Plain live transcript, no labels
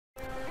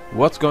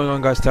What's going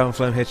on, guys?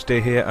 Talonflame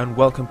HD here, and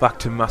welcome back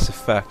to Mass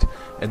Effect.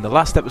 In the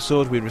last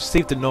episode, we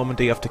received the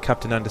Normandy after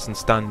Captain Anderson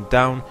stand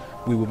down.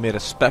 We were made a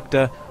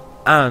Spectre,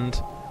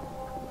 and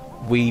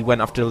we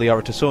went after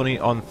Liara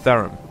T'Soní on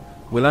Therum.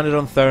 We landed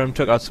on Therum,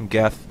 took out some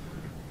Geth.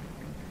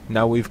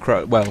 Now we've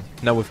got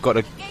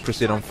to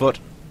proceed on foot.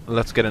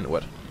 Let's get into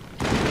it.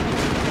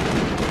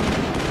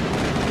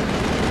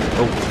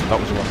 Oh, that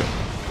was a rocket.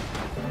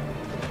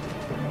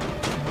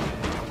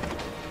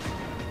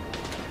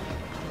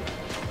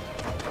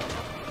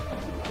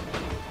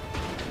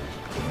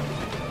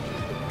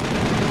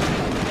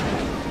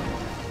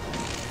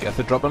 Geth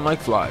are dropping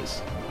like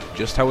flies.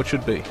 Just how it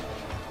should be.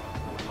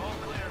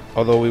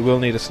 Although we will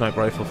need a sniper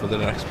rifle for the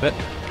next bit.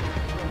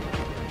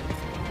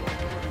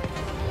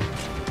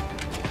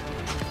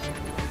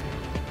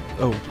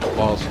 Oh,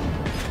 balls.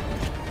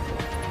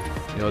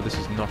 Yo, this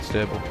is not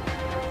stable.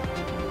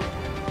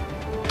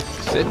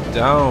 Sit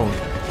down.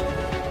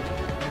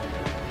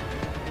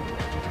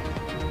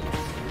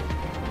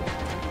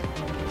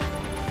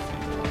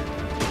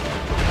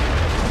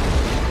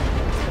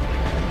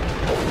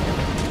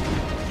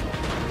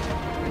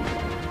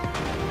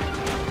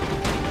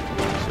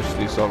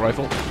 Assault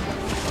rifle.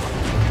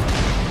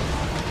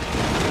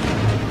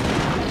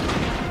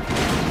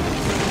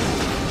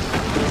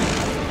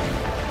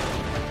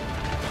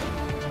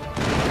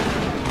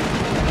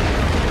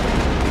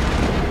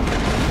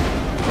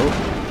 Oh.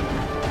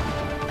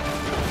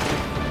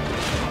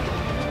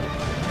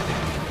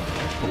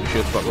 Holy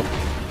shit, fuck up.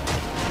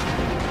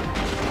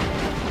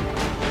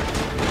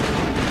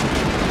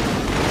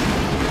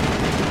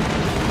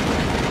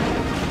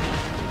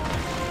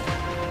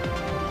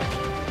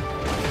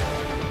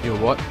 Yo,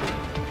 what?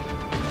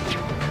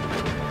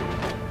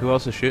 Who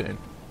else is shooting?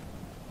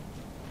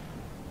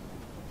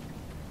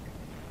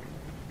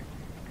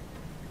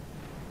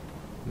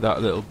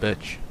 That little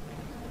bitch.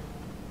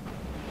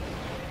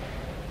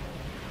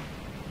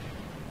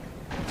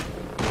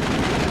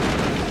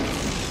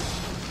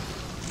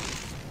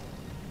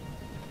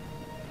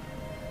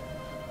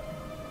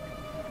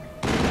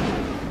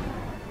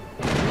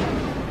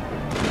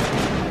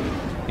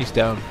 He's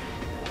down.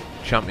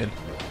 Champion.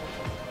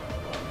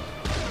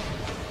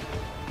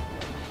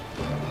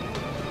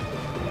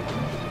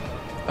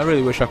 I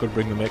really wish I could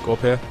bring the Mako up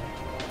here.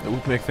 It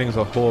would make things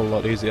a whole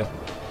lot easier.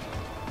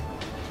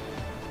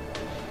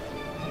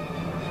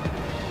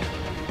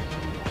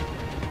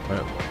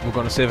 Right, we're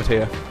going to save it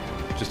here,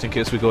 just in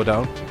case we go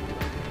down.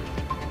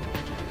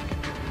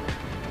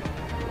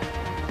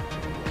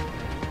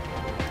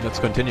 Let's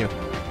continue.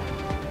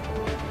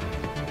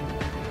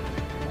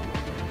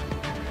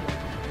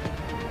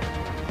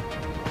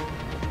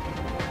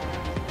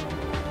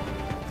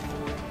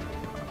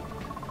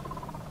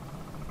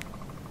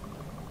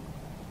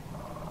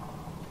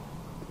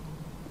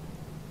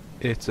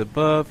 It's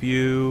above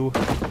you.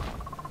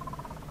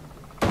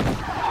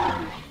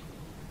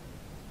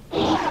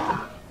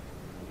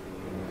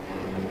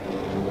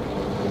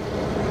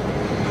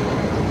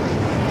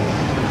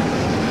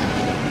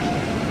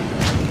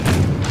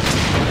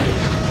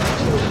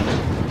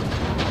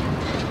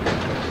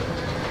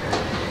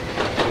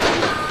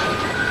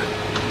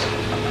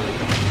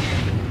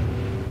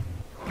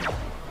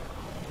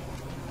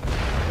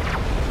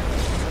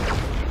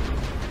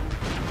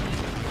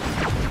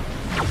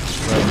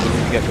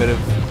 Get rid of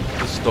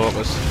the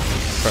stalkers,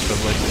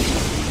 preferably.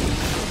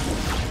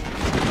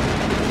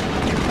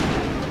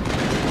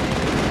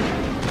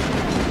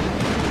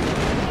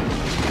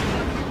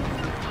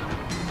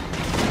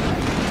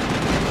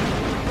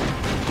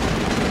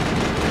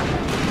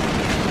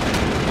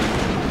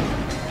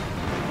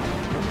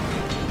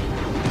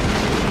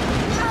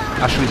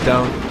 Ashley's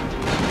down.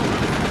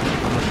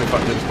 I'm not sure if I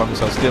can do this by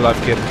myself. Stay alive,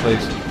 kid,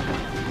 please.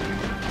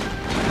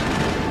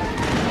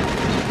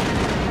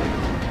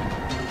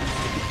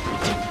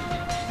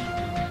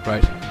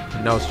 Right,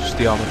 and now it's just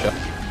the armature.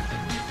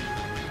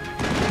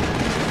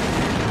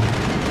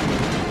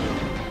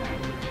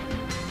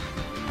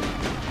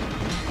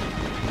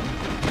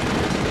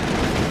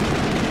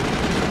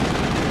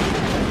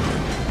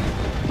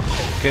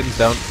 Kitten's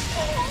down.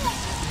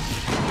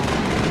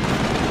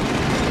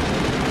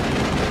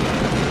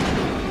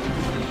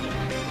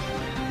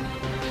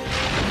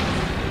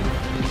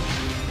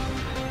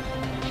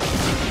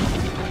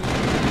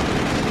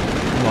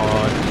 Come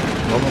on,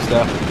 we're almost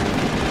there.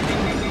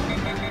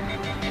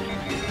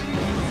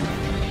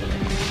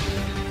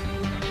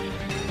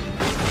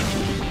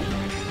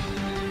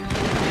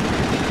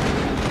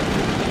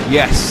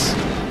 Yes!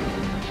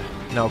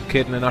 Now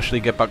Caden and Ashley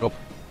get back up.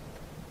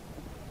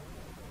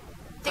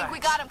 Think we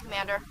got him,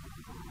 Commander.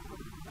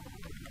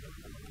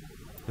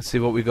 Let's see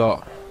what we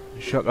got.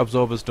 Shock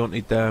absorbers, don't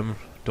need them.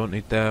 Don't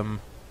need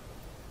them.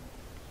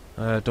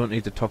 Don't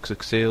need the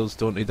toxic seals.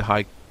 Don't need the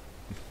high...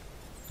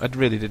 I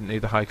really didn't need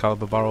the high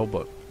caliber barrel,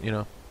 but, you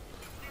know.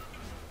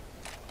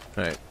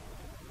 Right.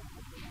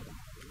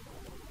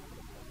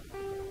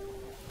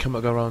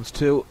 Chemical rounds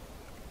too.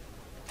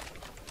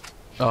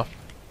 Oh.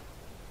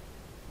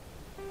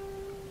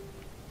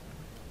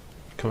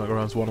 Chemical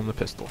rounds 1 on the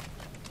pistol.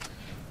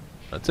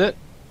 That's it.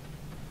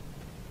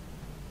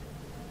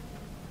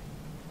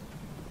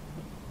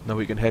 Now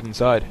we can head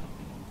inside.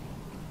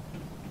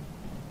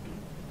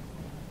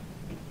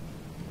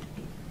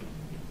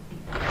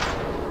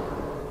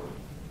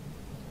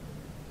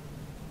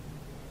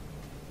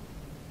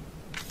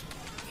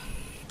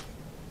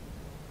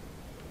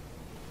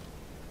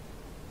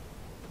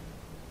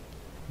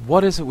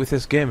 What is it with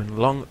this game and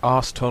long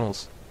arse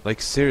tunnels?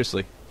 Like,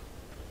 seriously.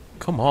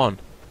 Come on.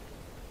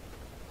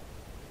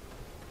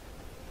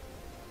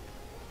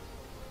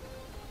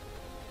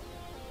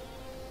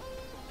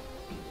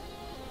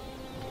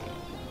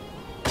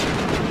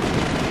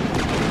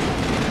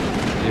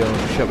 Yo,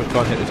 Shepard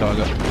can't hit the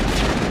target.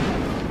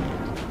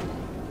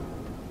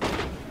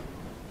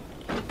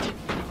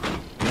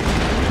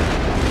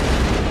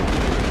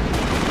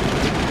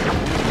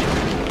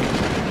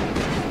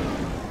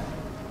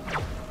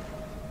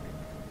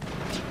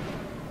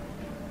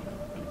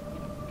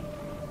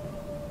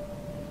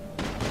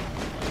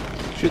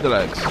 Shoot the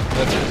legs.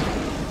 That's it.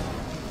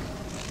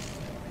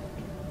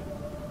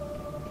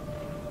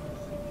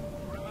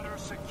 Perimeter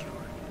secured.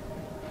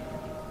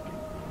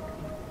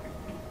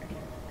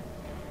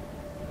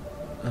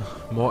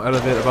 More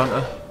elevator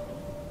banter.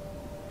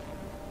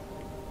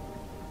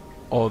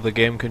 Or the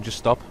game can just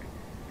stop.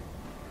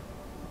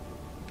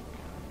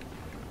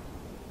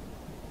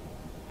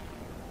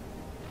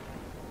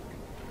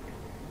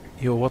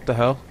 Yo, what the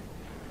hell?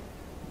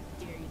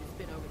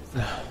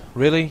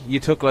 Really?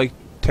 You took like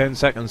 10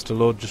 seconds to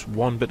load just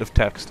one bit of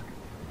text.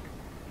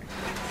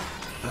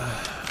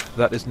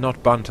 That is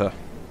not banter.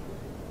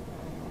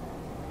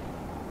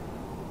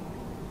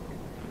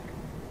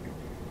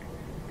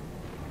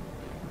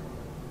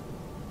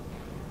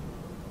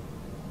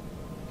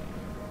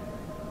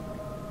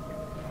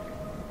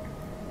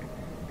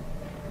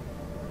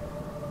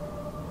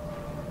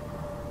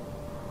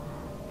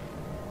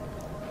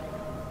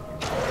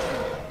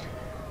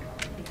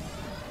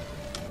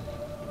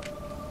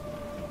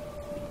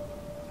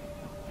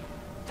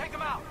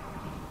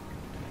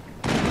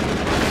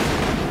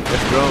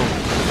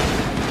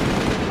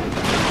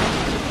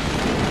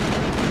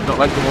 Not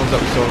like the ones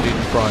that we saw in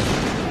Eden Prime.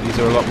 These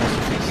are a lot more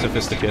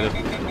sophisticated.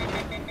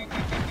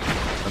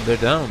 And they're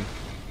down.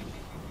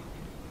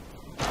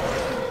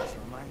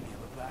 Remind me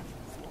of a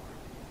bathroom floor.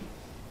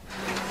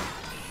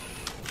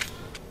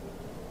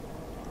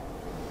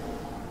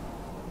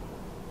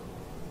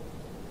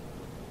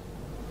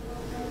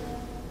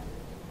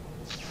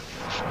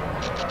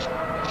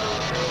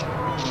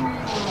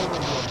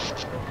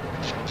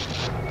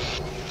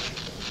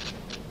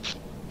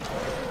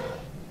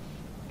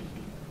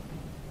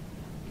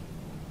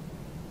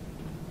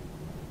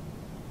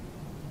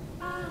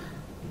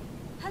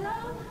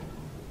 Hello?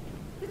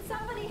 Could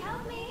somebody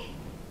help me?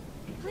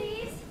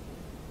 Please?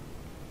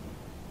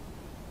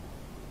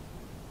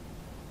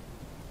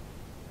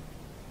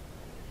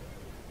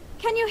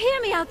 Can you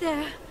hear me out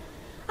there?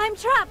 I'm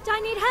trapped. I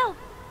need help.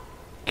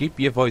 Keep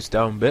your voice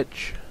down,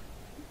 bitch.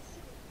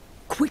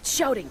 Quit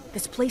shouting!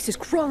 This place is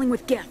crawling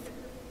with Geth.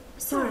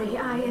 Sorry,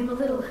 I am a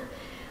little...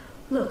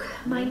 Look,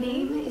 my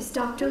name is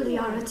Dr.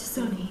 Liara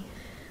T'Soni.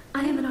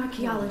 I am an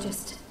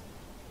archaeologist.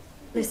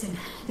 Listen,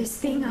 this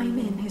thing I'm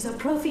in is a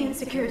Prothean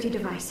security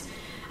device.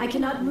 I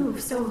cannot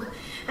move, so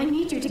I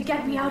need you to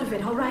get me out of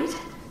it, all right?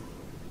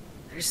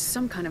 There's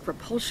some kind of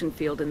repulsion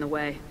field in the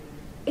way.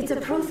 It's a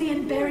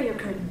Prothean barrier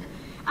curtain.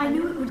 I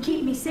knew it would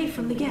keep me safe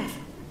from the Geth.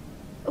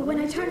 When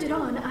I turned it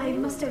on, I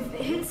must have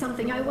hit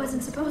something I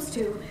wasn't supposed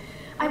to.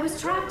 I was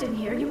trapped in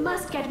here. You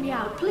must get me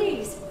out,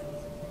 please.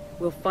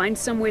 We'll find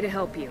some way to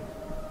help you.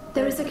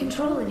 There is a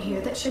control in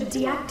here that should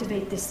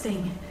deactivate this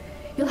thing.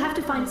 You'll have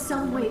to find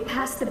some way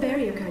past the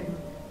barrier curtain.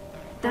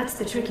 That's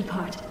the tricky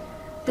part.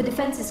 The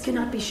defenses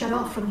cannot be shut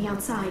off from the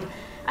outside.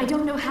 I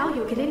don't know how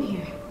you'll get in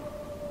here.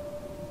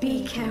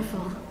 Be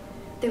careful.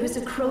 There is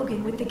a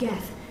Krogan with the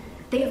Geth.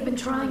 They have been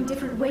trying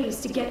different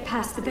ways to get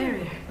past the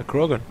barrier. A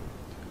Krogan?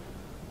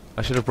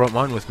 I should have brought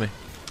mine with me.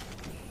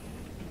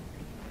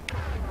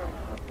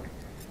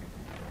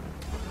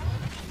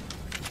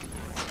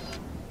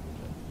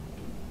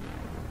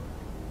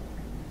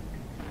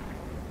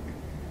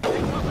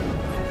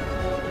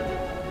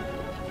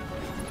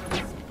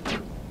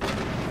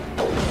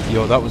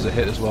 Yo, that was a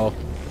hit as well.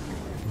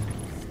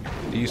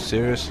 Are you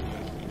serious?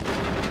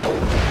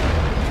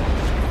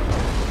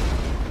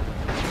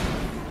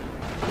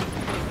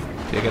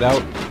 Take it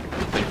out.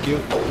 Thank you.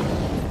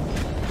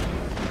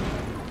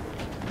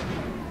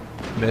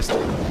 Missed.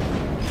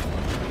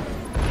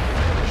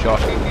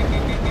 Shot.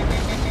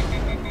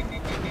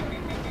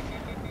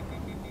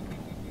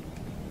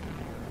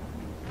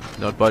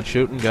 Not bad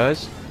shooting,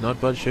 guys. Not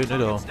bad shooting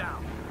at all.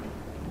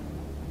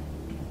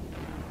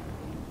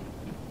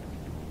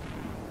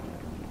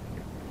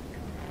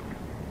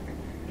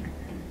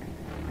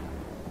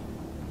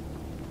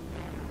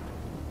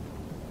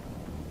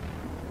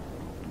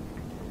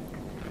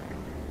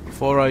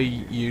 Before I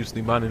use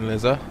the manning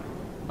laser,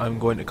 I'm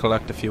going to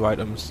collect a few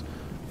items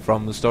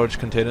from the storage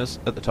containers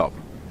at the top.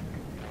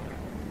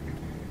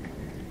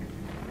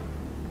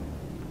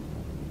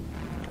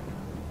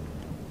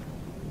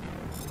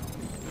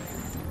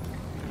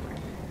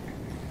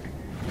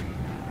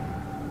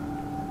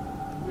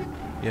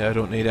 Yeah, I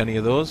don't need any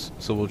of those,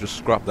 so we'll just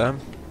scrap them.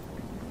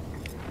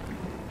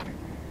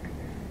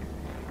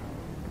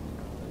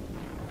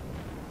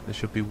 There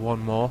should be one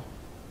more.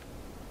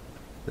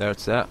 There,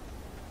 it's there.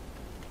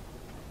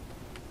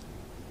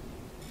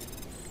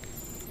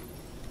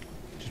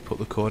 Just put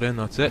the code in,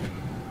 that's it.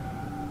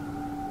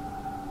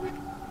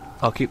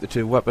 I'll keep the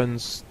 2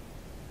 weapons.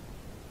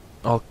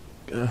 No,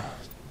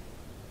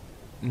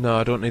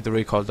 I don't need the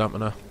recoil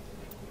dampener.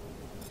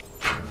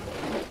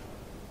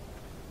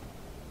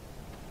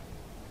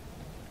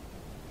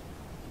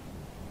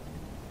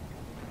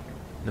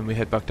 Then we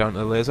head back down to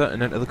the laser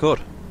and enter the code.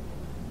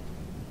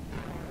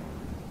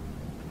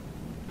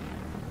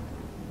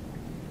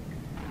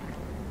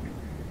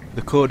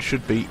 The code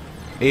should be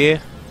A,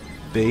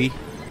 B,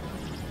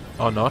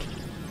 or not.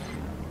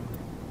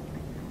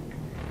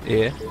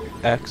 A,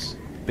 X,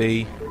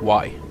 B,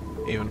 Y,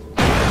 even.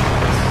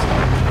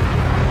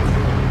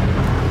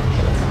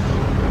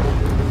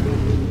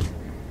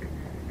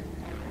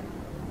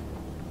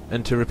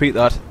 And to repeat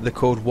that, the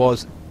code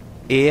was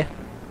A,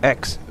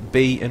 X,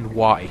 B, and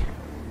Y.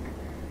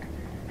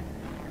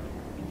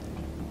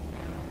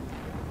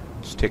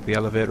 Just take the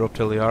elevator up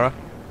to Liara.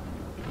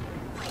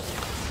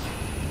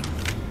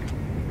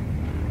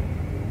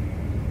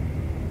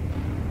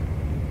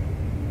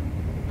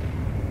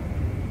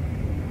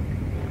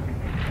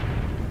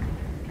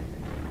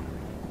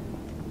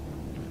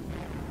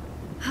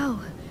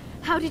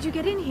 How did you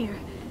get in here?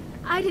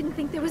 I didn't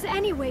think there was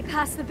any way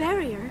past the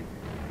barrier.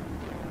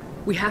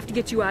 We have to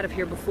get you out of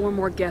here before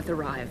more Geth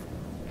arrive.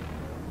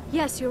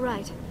 Yes, you're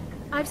right.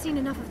 I've seen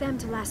enough of them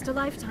to last a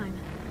lifetime.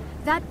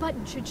 That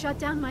button should shut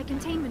down my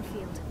containment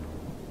field.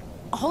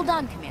 Hold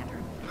on, Commander.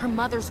 Her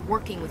mother's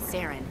working with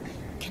Saren.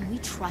 Can we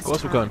trust her?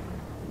 Of course we can.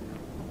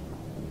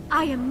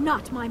 I am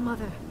not my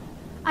mother.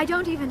 I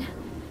don't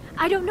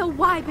know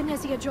why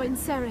Benezia joined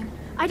Saren.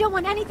 I don't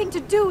want anything to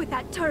do with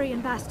that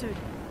Turian bastard.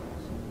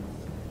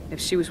 If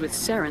she was with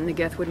Saren, the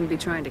Geth wouldn't be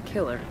trying to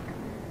kill her.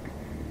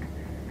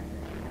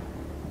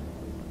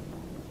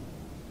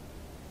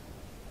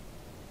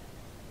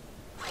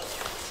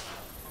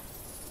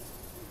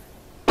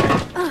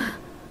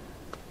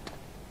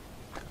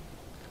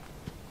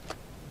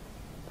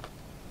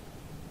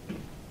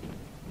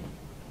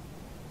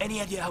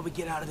 Any idea how we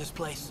get out of this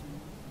place?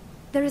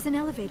 There is an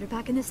elevator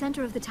back in the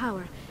center of the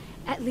tower.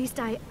 At least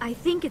I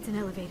think it's an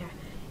elevator.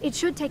 It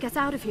should take us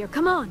out of here.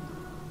 Come on!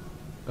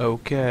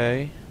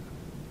 Okay.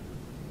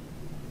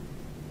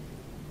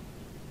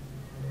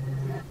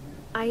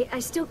 I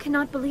still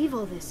cannot believe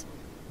all this.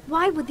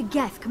 Why would the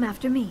Geth come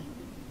after me?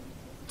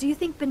 Do you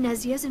think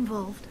Benezia's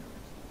involved?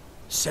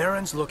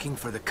 Saren's looking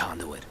for the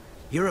conduit.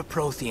 You're a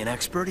Prothean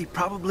expert. He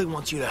probably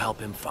wants you to help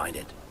him find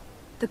it.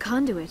 The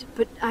conduit,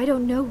 but I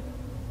don't know.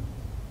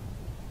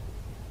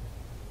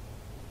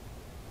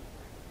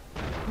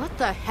 What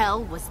the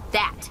hell was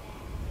that?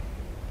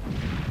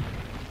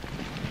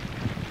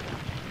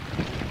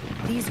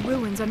 These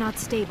ruins are not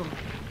stable.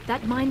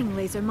 That mining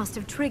laser must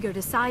have triggered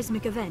a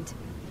seismic event.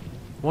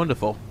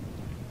 Wonderful.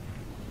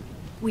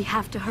 We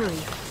have to hurry.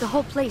 The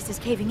whole place is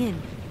caving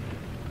in.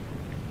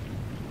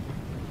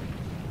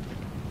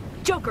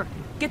 Joker,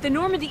 get the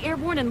Normandy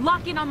airborne and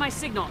lock in on my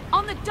signal.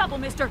 On the double,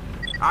 mister!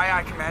 Aye,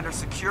 aye, Commander.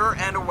 Secure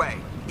and away.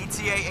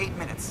 ETA 8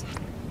 minutes.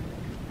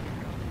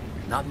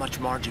 Not much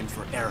margin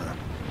for error.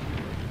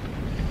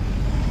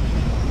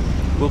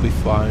 We'll be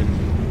fine.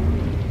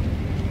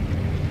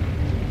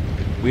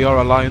 We are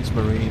Alliance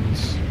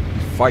Marines. We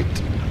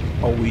fight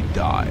or we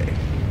die.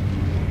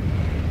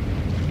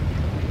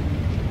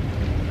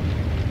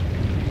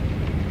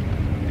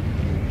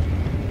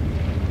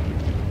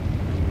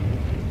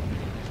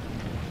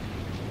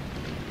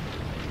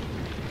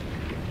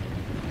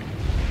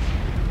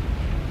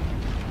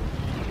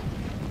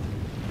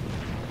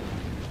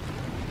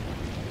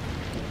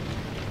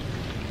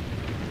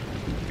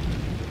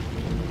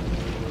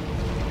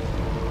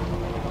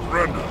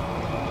 Surrender.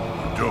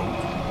 You don't.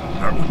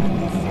 That would be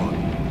more fun.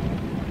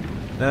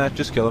 Nah,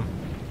 just kill him.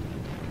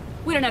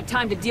 We don't have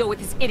time to deal with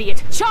this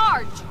idiot.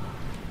 Charge!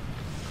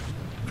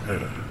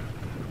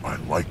 I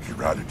like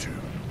your attitude.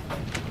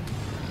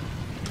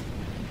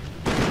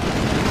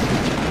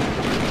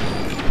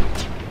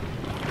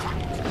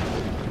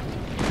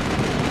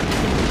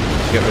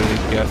 Get rid of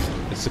these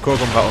Geth. It's the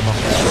Krogan battle map.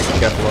 Be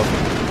careful of.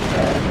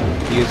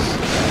 He is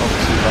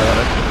obviously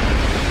biotic.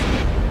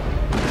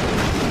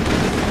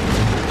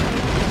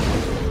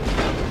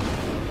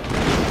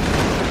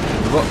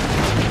 Look.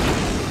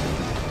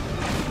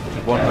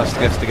 One last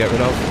Geth to get rid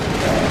of.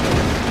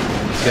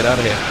 Let's get out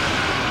of here.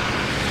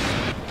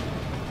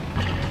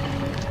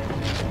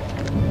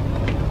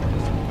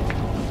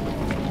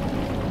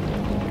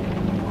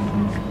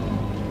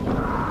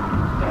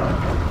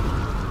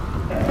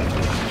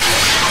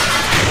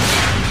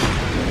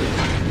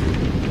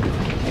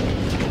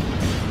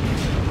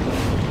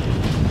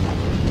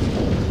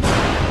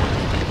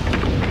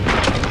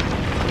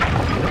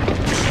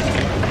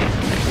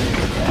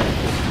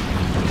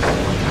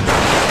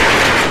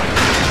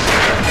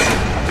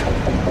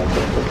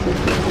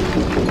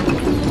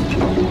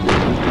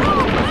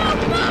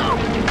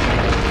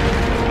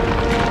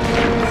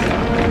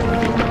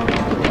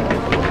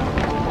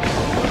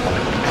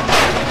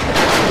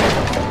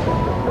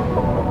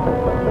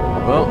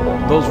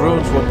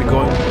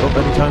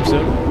 anytime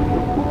soon.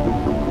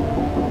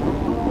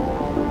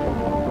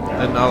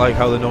 And I like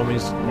how the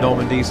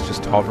Normandy's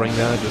just hovering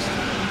there, just...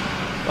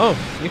 Oh,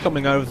 you're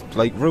coming out of,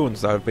 like,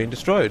 ruins that have been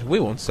destroyed. We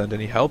won't send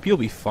any help, you'll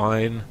be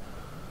fine.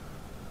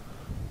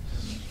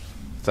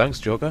 Thanks,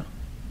 Joker.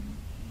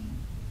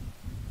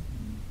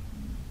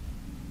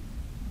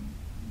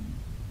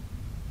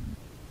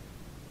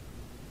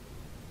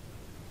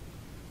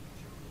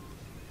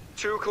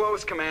 Too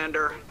close,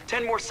 Commander.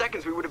 10 more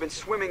seconds we would have been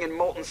swimming in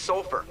molten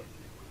sulfur.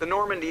 The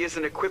Normandy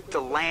isn't equipped to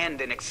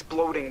land in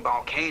exploding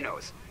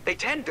volcanoes. They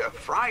tend to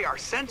fry our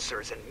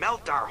sensors and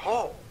melt our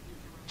hull.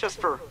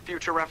 Just for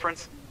future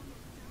reference.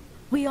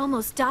 We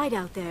almost died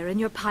out there, and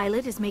your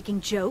pilot is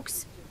making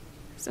jokes?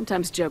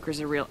 Sometimes Joker's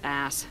a real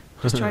ass.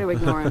 Just try to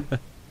ignore him.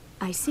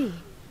 I see.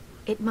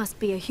 It must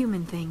be a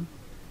human thing.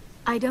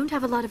 I don't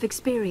have a lot of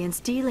experience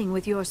dealing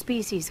with your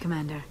species,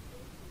 Commander.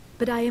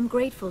 But I am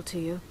grateful to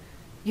you.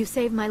 You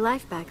saved my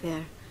life back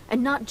there,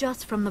 and not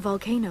just from the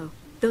volcano.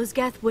 Those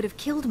Geth would have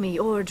killed me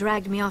or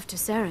dragged me off to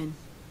Saren.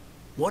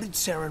 What did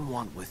Saren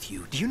want with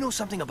you? Do you know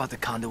something about the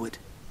conduit?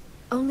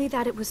 Only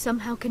that it was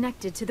somehow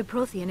connected to the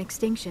Prothean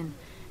extinction.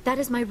 That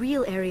is my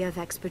real area of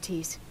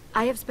expertise.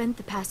 I have spent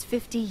the past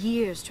 50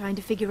 years trying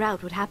to figure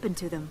out what happened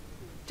to them.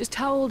 Just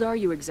how old are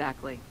you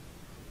exactly?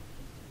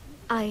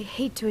 I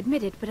hate to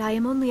admit it, but I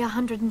am only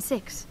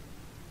 106.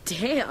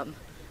 Damn!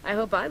 I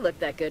hope I look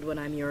that good when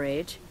I'm your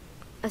age.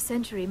 A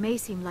century may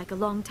seem like a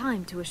long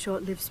time to a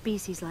short-lived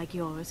species like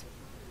yours.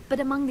 But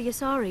among the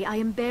Asari, I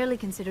am barely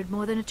considered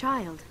more than a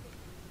child.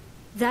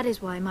 That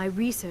is why my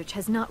research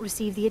has not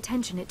received the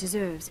attention it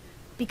deserves.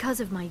 Because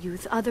of my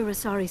youth, other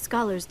Asari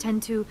scholars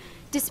tend to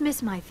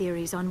dismiss my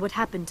theories on what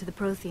happened to the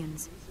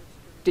Protheans.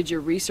 Did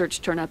your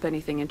research turn up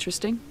anything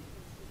interesting?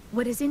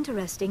 What is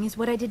interesting is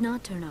what I did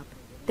not turn up.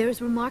 There is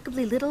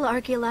remarkably little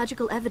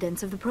archaeological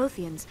evidence of the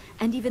Protheans,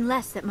 and even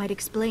less that might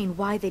explain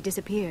why they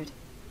disappeared.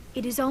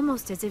 It is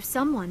almost as if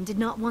someone did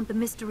not want the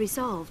mystery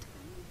solved.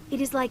 It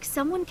is like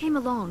someone came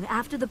along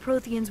after the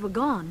Protheans were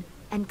gone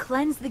and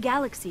cleansed the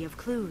galaxy of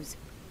clues.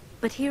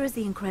 But here is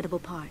the incredible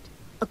part.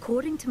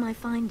 According to my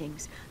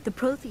findings, the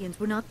Protheans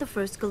were not the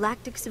first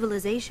galactic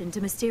civilization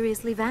to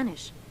mysteriously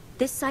vanish.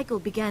 This cycle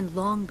began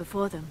long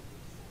before them.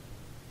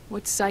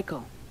 What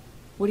cycle?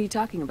 What are you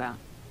talking about?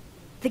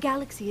 The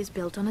galaxy is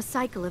built on a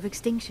cycle of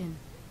extinction.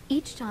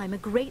 Each time a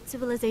great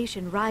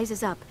civilization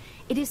rises up,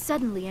 it is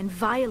suddenly and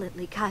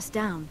violently cast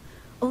down.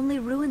 Only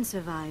ruins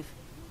survive.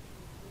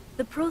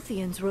 The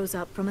Protheans rose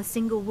up from a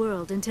single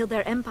world until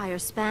their empire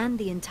spanned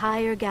the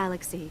entire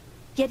galaxy.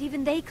 Yet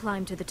even they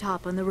climbed to the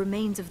top on the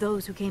remains of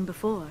those who came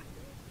before.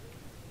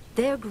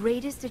 Their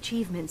greatest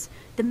achievements,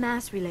 the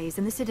mass relays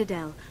and the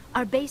Citadel,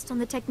 are based on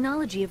the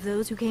technology of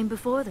those who came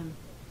before them.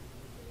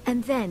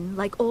 And then,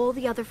 like all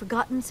the other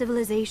forgotten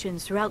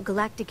civilizations throughout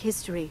galactic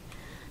history,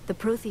 the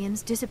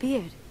Protheans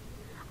disappeared.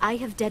 I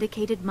have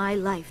dedicated my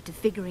life to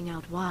figuring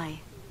out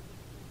why.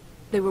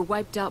 They were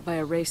wiped out by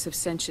a race of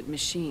sentient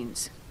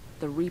machines.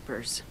 The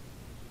Reapers.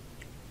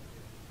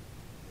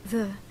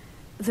 The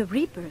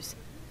Reapers?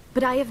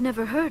 But I have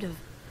never heard of...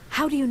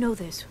 How do you know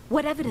this?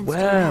 What evidence do you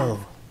have?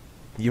 Well,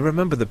 you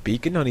remember the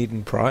beacon on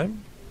Eden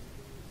Prime?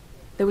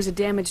 There was a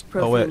damaged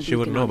Prothean Oh wait, she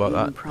wouldn't beacon know on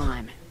about Eden that.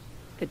 Prime.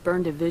 It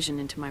burned a vision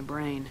into my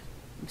brain.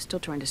 I'm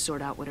still trying to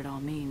sort out what it all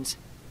means.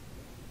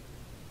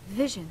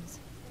 Visions.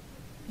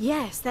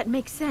 Yes, that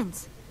makes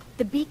sense.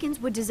 The beacons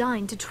were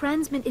designed to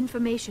transmit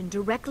information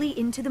directly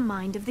into the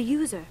mind of the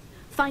user.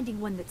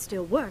 Finding one that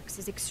still works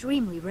is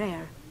extremely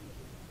rare.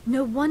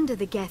 No wonder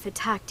the Geth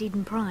attacked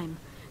Eden Prime.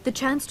 The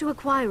chance to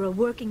acquire a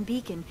working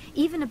beacon,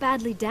 even a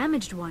badly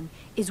damaged one,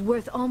 is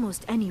worth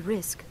almost any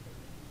risk.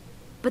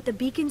 But the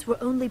beacons were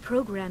only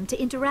programmed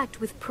to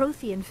interact with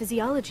Prothean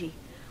physiology.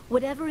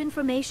 Whatever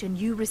information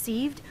you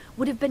received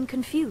would have been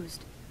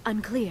confused,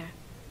 unclear.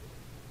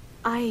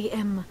 I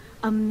am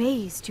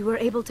amazed you were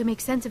able to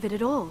make sense of it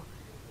at all.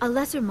 A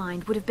lesser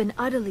mind would have been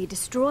utterly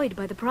destroyed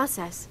by the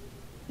process.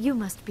 You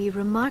must be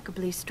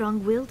remarkably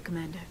strong-willed,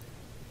 Commander.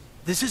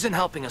 This isn't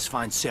helping us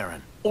find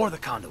Saren, or the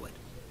conduit.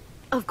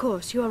 Of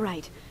course, you are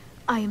right.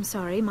 I am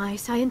sorry, my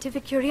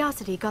scientific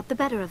curiosity got the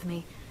better of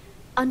me.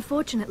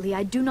 Unfortunately,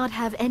 I do not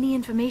have any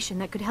information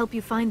that could help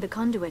you find the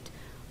conduit,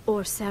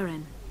 or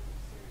Saren.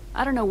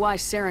 I don't know why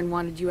Saren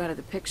wanted you out of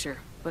the picture,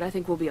 but I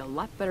think we'll be a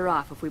lot better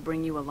off if we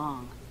bring you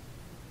along.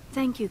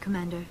 Thank you,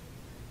 Commander.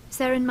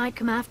 Saren might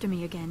come after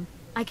me again.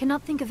 I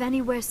cannot think of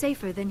anywhere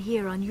safer than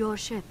here on your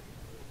ship.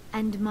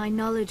 And my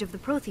knowledge of the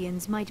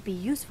Protheans might be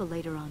useful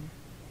later on.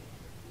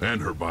 And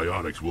her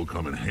biotics will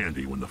come in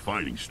handy when the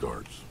fighting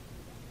starts.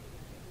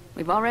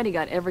 We've already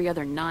got every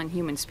other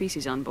non-human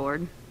species on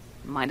board.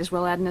 Might as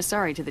well add an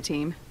Asari to the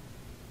team.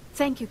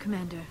 Thank you,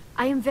 Commander.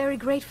 I am very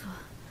grateful.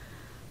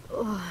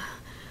 Oh,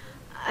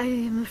 I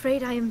am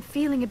afraid I am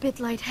feeling a bit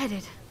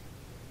lightheaded.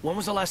 When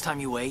was the last time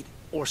you ate,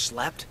 or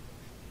slept?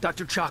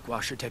 Dr.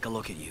 Chakwa should take a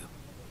look at you.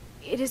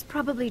 It is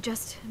probably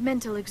just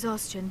mental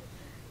exhaustion,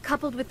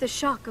 coupled with the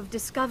shock of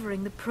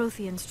discovering the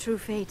Protheans' true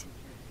fate.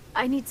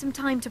 I need some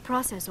time to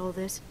process all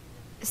this.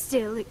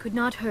 Still, it could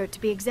not hurt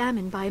to be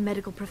examined by a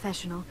medical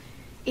professional.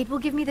 It will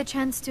give me the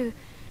chance to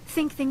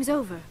think things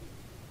over.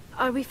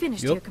 Are we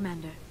finished Yup. here,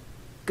 Commander?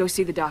 Go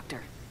see the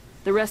doctor.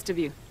 The rest of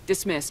you,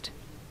 dismissed.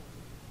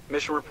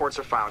 Mission reports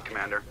are filed,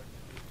 Commander.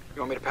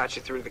 You want me to patch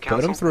you through to the Put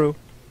council? him through.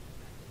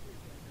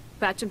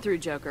 Patch him through,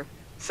 Joker.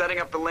 Setting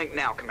up the link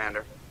now,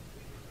 Commander.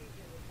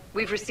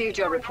 We've received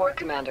your report,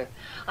 Commander.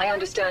 I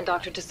understand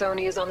Dr.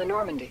 T'Soní is on the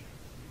Normandy.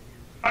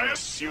 I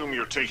assume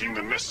you're taking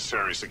the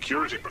necessary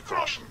security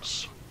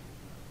precautions.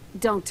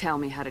 Don't tell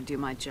me how to do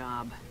my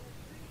job.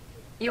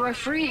 You are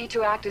free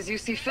to act as you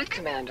see fit,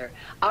 Commander.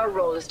 Our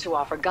role is to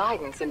offer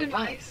guidance and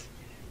advice.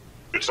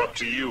 It's up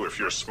to you if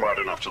you're smart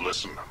enough to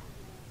listen.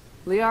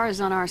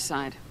 Liara's on our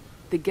side.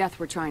 The Geth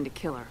were trying to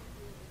kill her.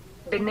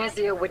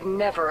 Benezia would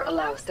never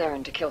allow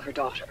Saren to kill her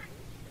daughter.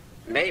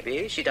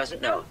 Maybe she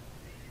doesn't know.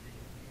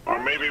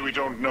 Or maybe we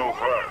don't know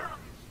her.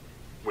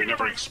 We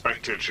never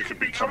expected she could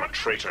become a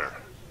traitor.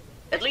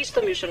 At least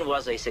the mission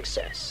was a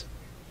success.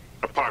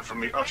 Apart from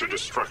the utter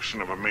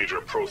destruction of a major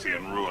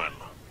Prothean ruin.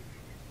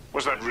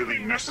 Was that really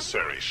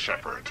necessary,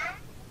 Shepard?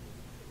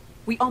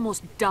 We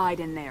almost died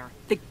in there.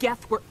 The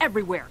Geth were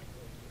everywhere.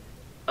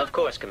 Of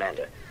course,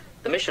 Commander.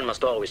 The mission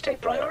must always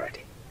take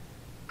priority.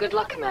 Good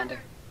luck, Commander.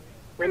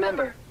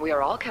 Remember, we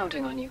are all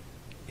counting on you.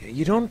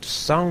 You don't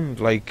sound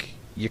like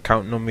you're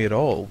counting on me at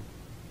all.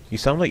 You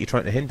sound like you're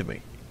trying to hinder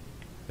me.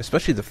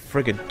 Especially the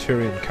friggin'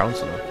 Turian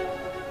Councillor.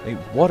 Like,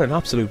 what an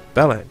absolute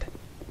bellend.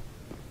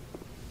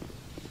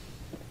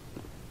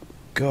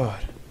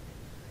 God.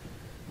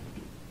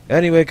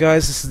 Anyway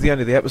guys, this is the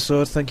end of the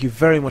episode. Thank you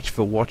very much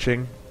for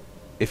watching.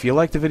 If you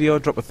liked the video,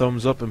 drop a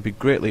thumbs up and be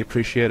greatly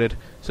appreciated.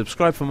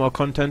 Subscribe for more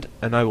content,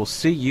 and I will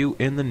see you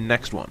in the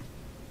next one.